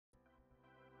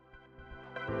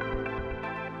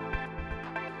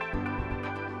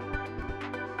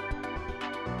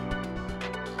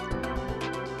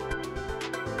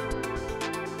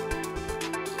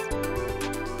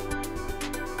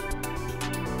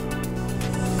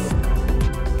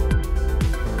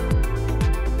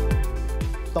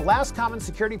The last common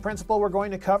security principle we're going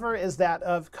to cover is that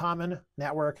of common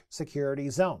network security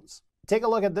zones. Take a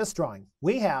look at this drawing.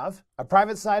 We have a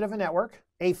private side of a network,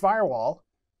 a firewall,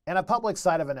 and a public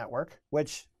side of a network,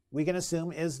 which we can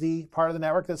assume is the part of the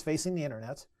network that's facing the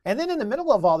internet. And then in the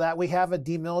middle of all that, we have a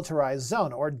demilitarized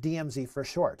zone, or DMZ for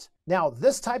short. Now,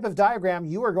 this type of diagram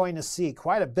you are going to see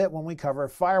quite a bit when we cover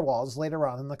firewalls later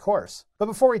on in the course. But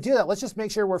before we do that, let's just make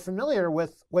sure we're familiar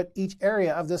with what each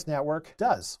area of this network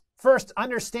does. First,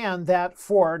 understand that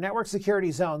for network security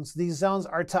zones, these zones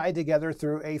are tied together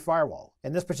through a firewall.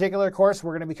 In this particular course,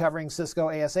 we're going to be covering Cisco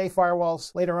ASA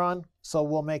firewalls later on, so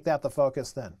we'll make that the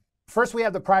focus then. First, we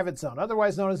have the private zone,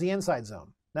 otherwise known as the inside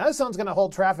zone. Now, this zone's going to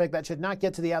hold traffic that should not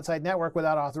get to the outside network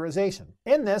without authorization.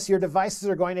 In this, your devices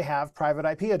are going to have private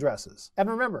IP addresses. And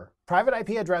remember, private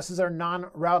IP addresses are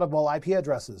non-routable IP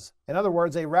addresses. In other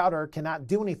words, a router cannot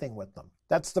do anything with them.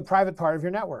 That's the private part of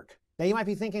your network. Now, you might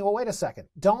be thinking, well, wait a second.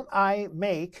 Don't I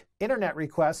make internet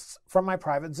requests from my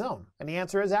private zone? And the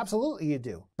answer is absolutely you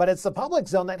do. But it's the public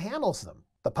zone that handles them.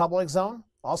 The public zone,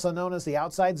 also known as the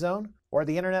outside zone or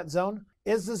the internet zone,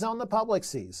 is the zone the public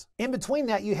sees. In between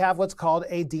that, you have what's called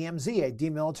a DMZ, a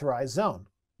demilitarized zone.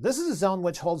 This is a zone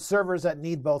which holds servers that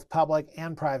need both public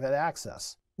and private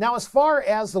access. Now, as far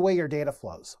as the way your data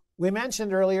flows, we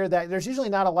mentioned earlier that there's usually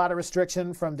not a lot of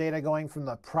restriction from data going from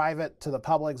the private to the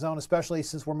public zone, especially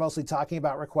since we're mostly talking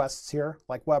about requests here,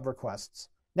 like web requests.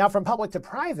 Now, from public to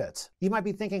private, you might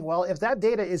be thinking, well, if that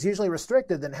data is usually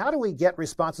restricted, then how do we get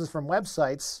responses from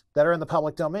websites that are in the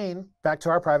public domain back to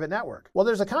our private network? Well,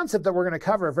 there's a concept that we're going to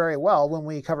cover very well when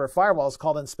we cover firewalls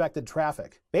called inspected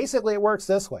traffic. Basically, it works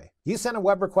this way. You send a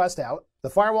web request out, the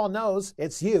firewall knows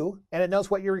it's you, and it knows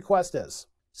what your request is.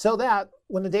 So that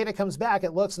when the data comes back,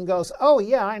 it looks and goes, oh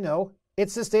yeah, I know.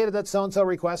 It's this data that so-and-so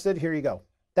requested. Here you go.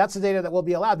 That's the data that will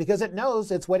be allowed because it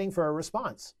knows it's waiting for a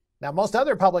response. Now, most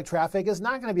other public traffic is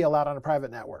not going to be allowed on a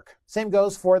private network. Same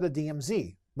goes for the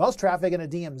DMZ. Most traffic in a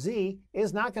DMZ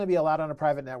is not going to be allowed on a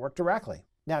private network directly.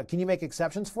 Now, can you make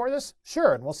exceptions for this?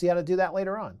 Sure, and we'll see how to do that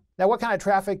later on. Now, what kind of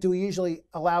traffic do we usually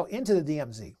allow into the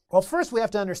DMZ? Well, first we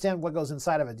have to understand what goes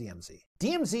inside of a DMZ.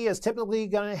 DMZ is typically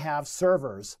going to have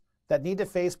servers that need to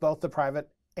face both the private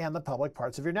and the public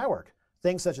parts of your network.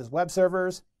 Things such as web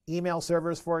servers, email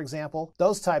servers, for example,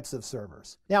 those types of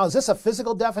servers. Now, is this a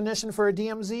physical definition for a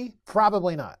DMZ?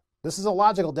 Probably not. This is a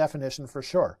logical definition for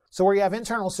sure. So where you have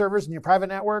internal servers in your private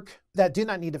network that do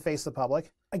not need to face the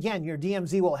public, again, your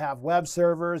DMZ will have web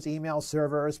servers, email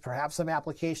servers, perhaps some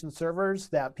application servers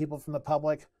that people from the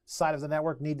public side of the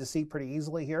network need to see pretty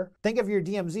easily here. Think of your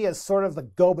DMZ as sort of the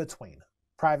go-between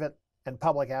private and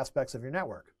public aspects of your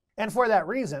network. And for that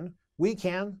reason, we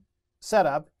can set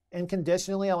up and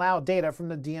conditionally allow data from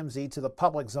the DMZ to the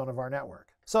public zone of our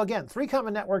network. So again, three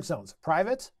common network zones: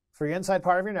 private for your inside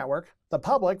part of your network, the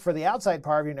public for the outside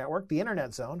part of your network, the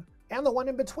internet zone, and the one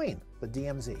in between, the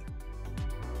DMZ.